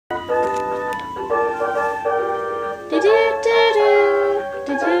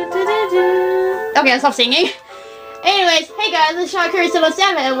Okay, I'll stop singing. Anyways, hey guys, this is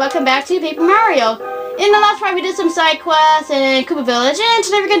ShotCurry707 and welcome back to Paper Mario. In the last part we did some side quests in Koopa Village, and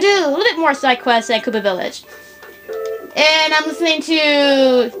today we're going to do a little bit more side quests at Koopa Village. And I'm listening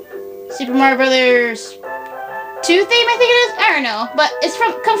to Super Mario Brothers 2 theme, I think it is? I don't know, but it's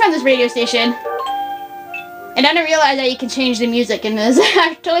comes from this radio station. And I didn't realize that you can change the music in this.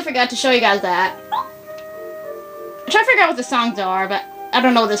 I totally forgot to show you guys that. I'm trying to figure out what the songs are, but I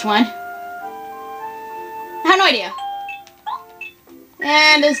don't know this one. I have no idea.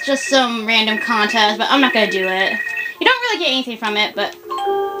 And it's just some random contest, but I'm not going to do it. You don't really get anything from it, but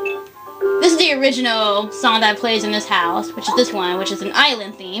this is the original song that plays in this house, which is this one, which is an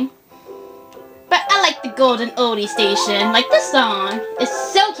island theme. But I like the Golden Oldie Station. Like, this song is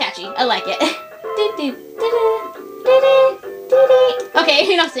so catchy. I like it.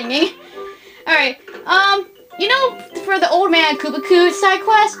 Okay, enough singing. Alright, you know, for the Old Man Koopa Koot side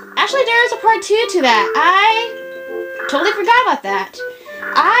quest, actually there is a part 2 to that. I totally forgot about that.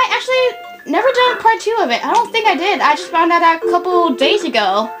 I actually never done part 2 of it. I don't think I did. I just found that out a couple days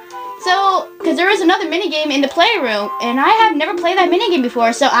ago. So, because there is another minigame in the playroom, and I have never played that minigame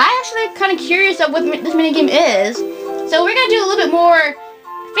before, so I actually kind of curious of what this minigame is. So we're going to do a little bit more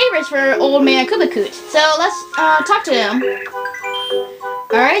favorites for Old Man Koopa Koot. So let's talk to him.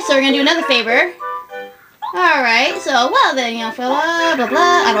 Alright, so we're going to do another favor. Alright, so, well then, young fella, blah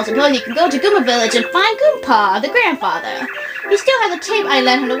blah, I don't suppose you can go to Goomba Village and find Goompa, the grandfather. He still has a tape I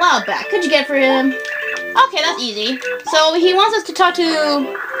lent him a while back. Could you get it for him? Okay, that's easy. So, he wants us to talk to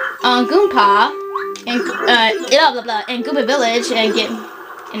Goompa and, blah blah blah, in Goomba Village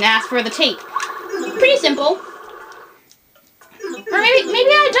and ask for the tape. Pretty simple. Or maybe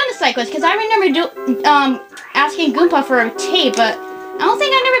I've done the side quest, because I remember asking Goompa for a tape, but I don't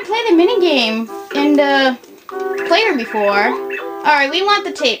think I never played the minigame in the playroom before. Alright, we want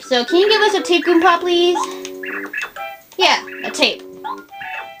the tape. So, can you give us a tape, Goompa, please? Yeah, a tape.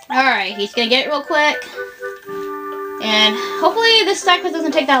 Alright, he's gonna get it real quick. And hopefully this side quest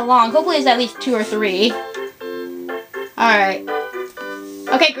doesn't take that long. Hopefully it's at least 2 or 3. Alright.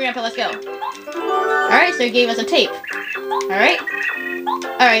 Okay, Grandpa, let's go. Alright, so he gave us a tape. Alright.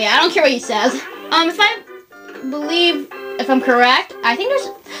 Alright, yeah, I don't care what he says. If I'm correct, I think there's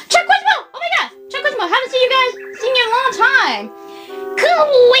Chuck Quizmo! Oh my god! Chuck Quizmo! Haven't seen you guys in a long time!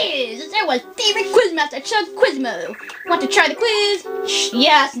 Quiz! That was favorite quizmaster Chuck Quizmo. Want to try the quiz?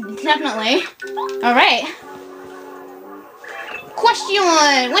 Yes, definitely. Alright.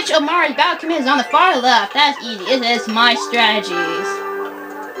 Question! Which of Mario's battle commands is on the far left? That's easy. It is my strategies.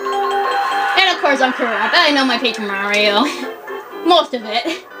 And of course I'm correct. I know my Paper Mario. Most of it.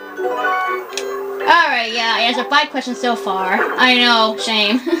 Alright, yeah, I answered 5 questions so far. I know,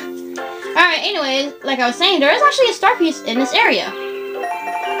 shame. Alright, anyways, like I was saying, there is actually a star piece in this area.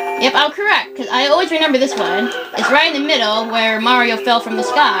 Yep, I'm correct, because I always remember this one. It's right in the middle where Mario fell from the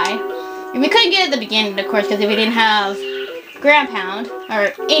sky. And we couldn't get it at the beginning, of course, because we didn't have Ground Pound,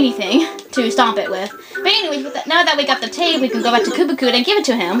 or anything, to stomp it with. But anyways, now that we got the tape, we can go back to Koopa Koot and give it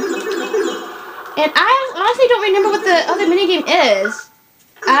to him. And I honestly don't remember what the other minigame is.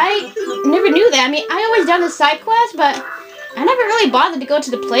 I never knew that. I mean, I always done the side quest, but I never really bothered to go to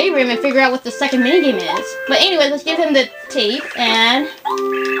the playroom and figure out what the second minigame is. But anyways, let's give him the tape, and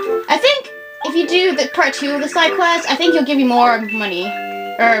I think if you do the part 2 of the side quest, I think he'll give you more money.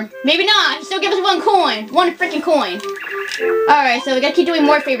 Or maybe not. He'll still give us 1 coin. 1 freaking coin. Alright, so we gotta keep doing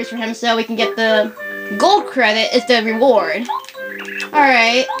more favors for him so we can get the gold credit as the reward.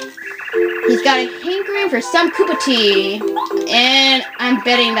 Alright. He's got a hankering for some Koopa tea. And I'm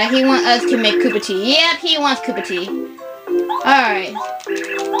betting that he wants us to make Koopa tea. Yep, he wants Koopa tea. Alright.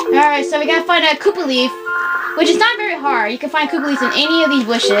 Alright, so we gotta find a Koopa leaf, which is not very hard. You can find Koopa leaves in any of these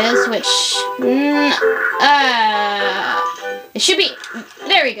bushes, which... it should be...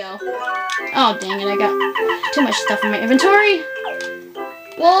 There we go. Oh, dang it, I got too much stuff in my inventory.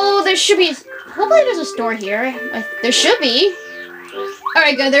 Well, there should be... Hopefully there's a store here. There should be.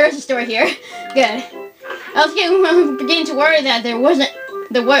 Alright, good. There is a store here. Good. I was beginning to worry that there wasn't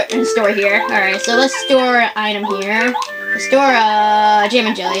a store here. Alright, so let's store an item here. Let's store jam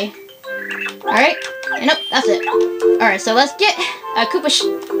and jelly. Alright. And nope, that's it. Alright, so let's get a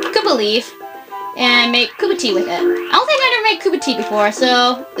Koopa leaf and make Koopa tea with it. I don't think I ever made Koopa tea before,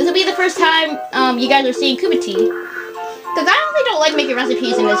 so this will be the first time you guys are seeing Koopa tea. Because I honestly don't like making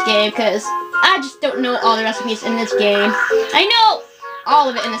recipes in this game, because I just don't know all the recipes in this game. I know all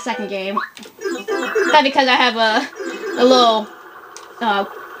of it in the second game. That's because I have a little,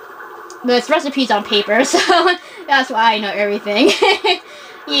 there's recipes on paper, so that's why I know everything.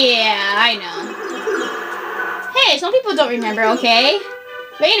 Yeah, I know. Hey, some people don't remember, okay?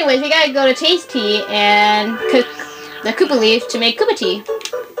 But anyways, we gotta go to Tasty and cook the Koopa leaf to make Koopa tea.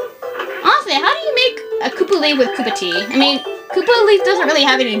 Honestly, how do you make a Koopa leaf with Koopa tea? I mean, Koopa leaf doesn't really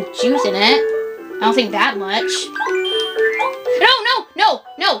have any juice in it. I don't think that much. No.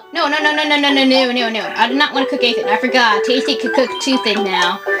 I did not want to cook anything. I forgot. Tasty could cook 2 things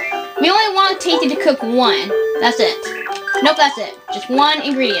now. We only want Tasty to cook 1. That's it. Nope, that's it. Just 1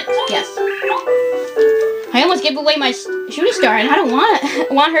 ingredient. Yes. I almost gave away my shooting star, and I don't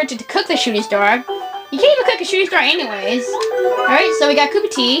want her to cook the shooting star. You can't even cook a shooting star anyways. Alright, so we got Koopa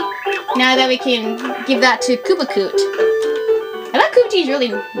tea. Now that we can give that to Koopa Koot. I bet Koopa tea is really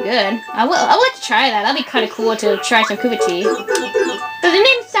good. I would like to try that. That'd be kind of cool to try some Koopa tea. But the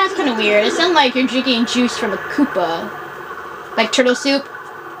name sounds kind of weird. It sounds like you're drinking juice from a Koopa. Like turtle soup.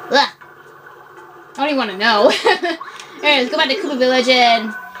 Ugh. I don't even want to know. Alright, let's go back to Koopa Village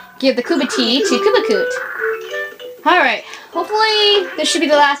and give the Koopa tea to Koopa Koot. Alright, hopefully this should be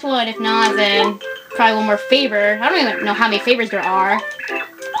the last one. If not, then probably one more favor. I don't even know how many favors there are.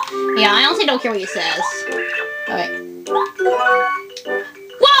 Yeah, I honestly don't care what he says. Alright.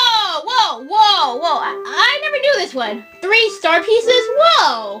 Whoa! I never knew this one. 3 star pieces?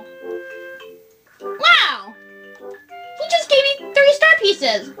 Whoa! Wow! He just gave me 3 star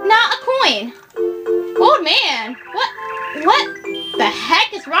pieces, not a coin. Old man, what the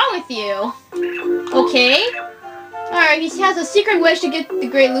heck is wrong with you? Okay. Alright, he has a secret wish to get the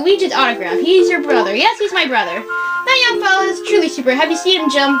great Luigi's autograph. He's your brother. Yes, he's my brother. That young fellow is truly super. Have you seen him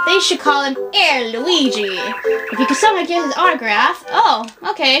jump? They should call him Air Luigi. If you could somehow get his autograph. Oh,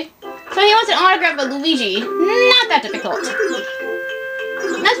 okay. So he wants an autograph of Luigi. Not that difficult.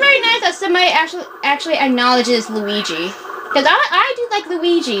 That's very nice that somebody actually acknowledges Luigi. Because I do like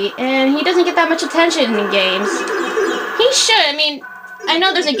Luigi, and he doesn't get that much attention in games. He should. I mean, I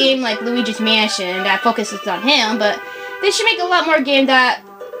know there's a game like Luigi's Mansion that focuses on him, but they should make a lot more game that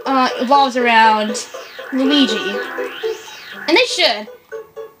evolves around Luigi. And they should.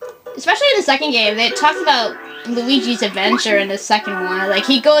 Especially in the second game, it talks about Luigi's adventure in the second one. Like,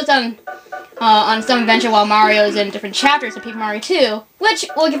 he goes on some adventure while Mario's in different chapters of Paper Mario 2, which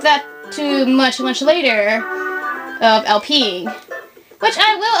we'll get that to much later of LPing. Which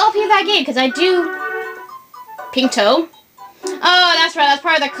I will LP that game, because I do Pink Toe. Oh, that's right, that's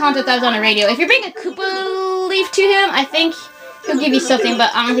part of the content that was on the radio. If you bring a Koopa leaf to him, I think he'll give you something,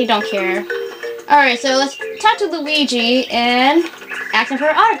 but I honestly don't care. Alright, so let's talk to Luigi and ask him for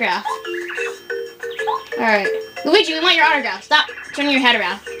an autograph. Alright. Luigi, we want your autograph. Stop turning your head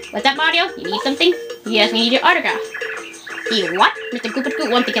around. What's that, Mario? You need something? Yes, we need your autograph. You what? Mr. Koopa Koot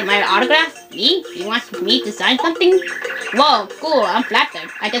wants to get my autograph? Me? He wants me to sign something? Whoa, cool, I'm flattered.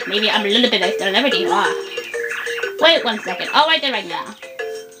 I guess maybe I'm a little bit of a celebrity. Wait 1 second. I'll write that right now.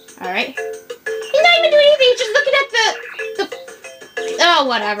 Alright. He's not even doing anything. He's just looking at the... Oh,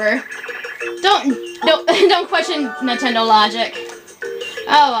 whatever. Don't question Nintendo logic.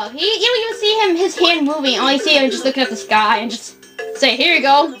 Oh, well. You don't even see his hand moving. All you see him just looking at the sky and just say, here you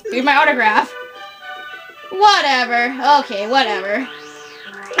go. Here's my autograph. Whatever. Okay, whatever.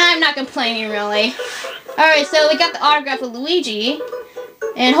 I'm not complaining, really. Alright, so we got the autograph of Luigi.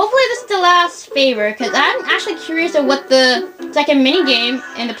 And hopefully this is the last favor, because I'm actually curious of what the second minigame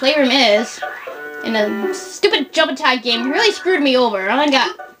in the playroom is. In the stupid jump attack game, it really screwed me over. I only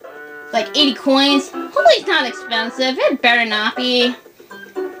got like 80 coins. Hopefully it's not expensive. It better not be.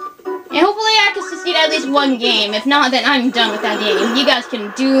 And hopefully I can succeed at least 1 game. If not, then I'm done with that game. You guys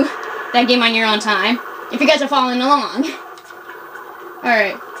can do that game on your own time, if you guys are following along.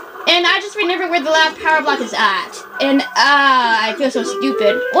 Alright. And I just remember where the last power block is at. And, I feel so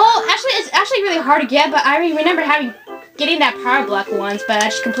stupid. Well, actually, it's actually really hard to get, but I remember getting that power block once, but I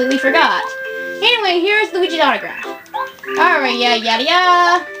just completely forgot. Anyway, here's Luigi's autograph. Alright,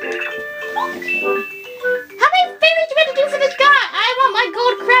 yada. Okay. How many favors do we have to do for this guy? I want my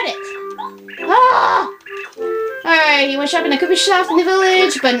gold credit. Ah! Alright, you went shopping at Koopa shops in the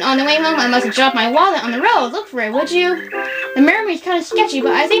village, but on the way home I must have dropped my wallet on the road. Look for it, would you? The memory's kind of sketchy,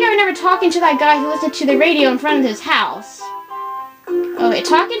 but I think I remember talking to that guy who listened to the radio in front of his house. Okay,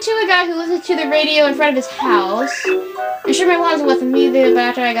 talking to a guy who listens to the radio in front of his house. I'm sure my wallet was with me there, but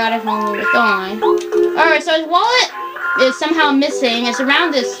after I got it home, it was gone. Alright, so his wallet is somehow missing. It's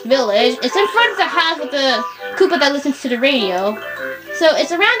around this village. It's in front of the house with the Koopa that listens to the radio. So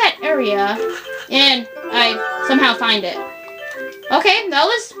it's around that area, and I somehow find it. Okay, that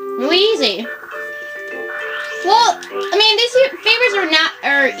was really easy. Well, I mean, these favors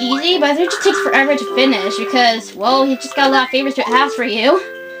are easy, but it just takes forever to finish because, well, he just got a lot of favors to ask for you.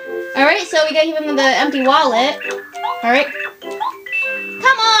 Alright, so we gotta give him the empty wallet. Alright.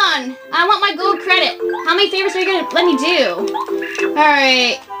 Come on! on! I want my gold credit. How many favors are you gonna let me do?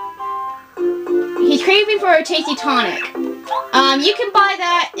 Alright. He's craving for a tasty tonic. You can buy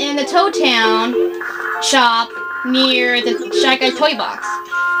that in the Toad Town shop near the Shy Guy's Toy Box.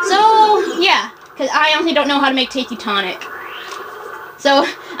 So, yeah, because I honestly don't know how to make tasty tonic. So,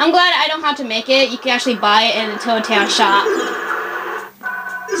 I'm glad I don't have to make it. You can actually buy it in the Toad Town shop.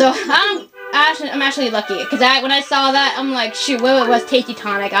 So, I'm actually lucky, because when I saw that, I'm like, shoot, what was tasty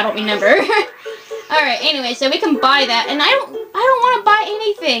tonic? I don't remember. Alright, anyway, so we can buy that, and I don't want to buy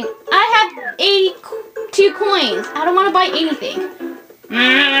anything. I have 82 coins. I don't want to buy anything.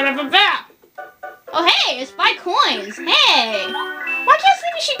 Oh, hey, it's 5 coins. Hey, why can't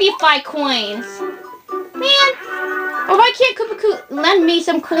Sleepy Sheep be 5 coins? Man, or why can't Koopa Koot lend me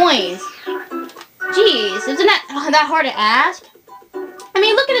some coins? Jeez, isn't that hard to ask? I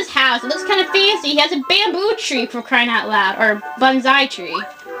mean, look at his house. It looks kind of fancy. He has a bamboo tree, for crying out loud, or bonsai tree.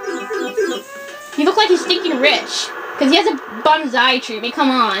 He looks like he's stinking rich, because he has a bonsai tree. I mean, come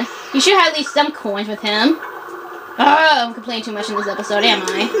on. You should have at least some coins with him. Oh, I'm complaining too much in this episode, am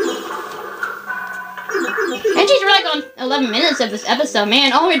I? And we're like on 11 minutes of this episode,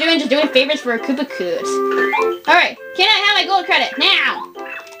 man. All we're doing is just doing favors for a Koopa Koot. Alright, can I have my gold credit? Now!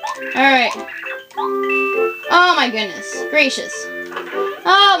 Alright. Oh my goodness. Gracious.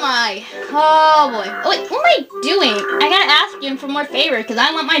 Oh my. Oh boy. Oh wait, what am I doing? I gotta ask him for more favors because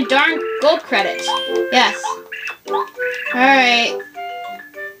I want my darn gold credit. Yes. Alright.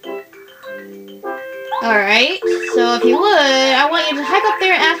 Alright. So if you would, I want you to hike up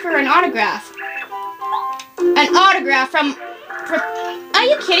there and ask for an autograph. An autograph from... Are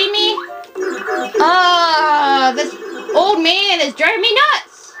you kidding me? Oh, this old man is driving me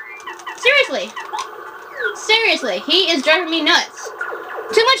nuts. Seriously. Seriously, he is driving me nuts.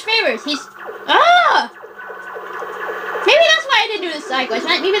 Too much favors. He's... Ah! Maybe that's why I didn't do the side quest.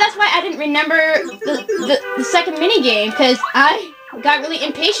 Maybe that's why I didn't remember the second minigame, because I got really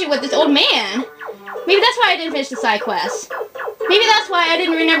impatient with this old man. Maybe that's why I didn't finish the side quest. Maybe that's why I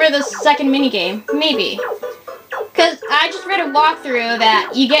didn't remember the second minigame. Maybe. Because I just read a walkthrough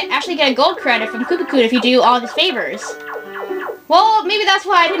that you actually get a gold credit from Koopa Koot if you do all his favors. Well, maybe that's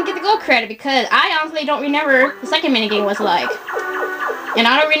why I didn't get the gold credit, because I honestly don't remember the second minigame was like. And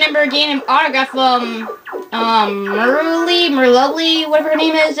I don't remember getting an autograph from, Merlovely, whatever her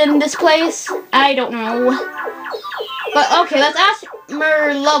name is in this place. I don't know. But, okay, let's ask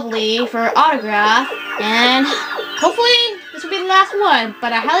Merlovely for an autograph, and hopefully this will be the last one,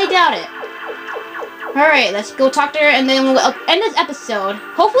 but I highly doubt it. Alright, let's go talk to her, and then we'll end this episode.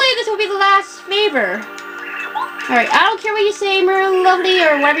 Hopefully this will be the last favor. Alright, I don't care what you say, Merlovely,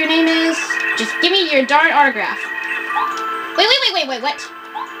 or whatever your name is. Just give me your darn autograph. Wait, what?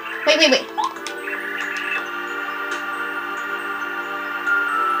 Wait.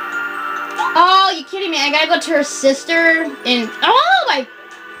 Oh, you kidding me? I gotta go to her sister in... Oh my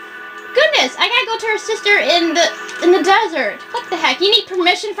goodness! I gotta go to her sister in the desert. What the heck? You need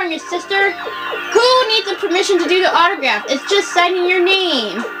permission from your sister? Who needs a permission to do the autograph? It's just signing your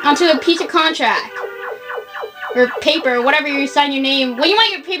name onto a piece of contract. Or paper, whatever you sign your name. Well, you want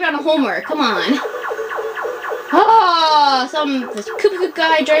your paper on a homework. Come on. Oh, this Koopa Koot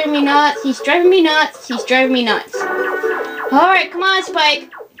guy driving me nuts. He's driving me nuts. Alright, come on,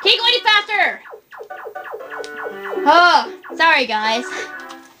 Spike. Can't go any faster. Oh, sorry, guys.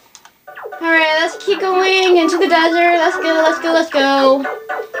 Alright, let's keep going into the desert. Let's go.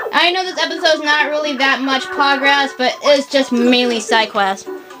 I know this episode's not really that much progress, but it's just mainly side quests.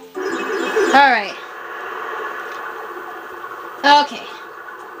 Alright. Okay.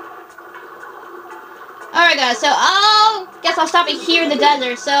 Alright guys, so guess I'll stop it here in the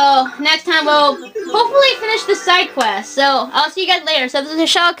desert. So next time we'll hopefully finish the side quest. So I'll see you guys later. So this is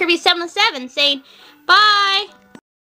Shell Kirby 717 saying bye.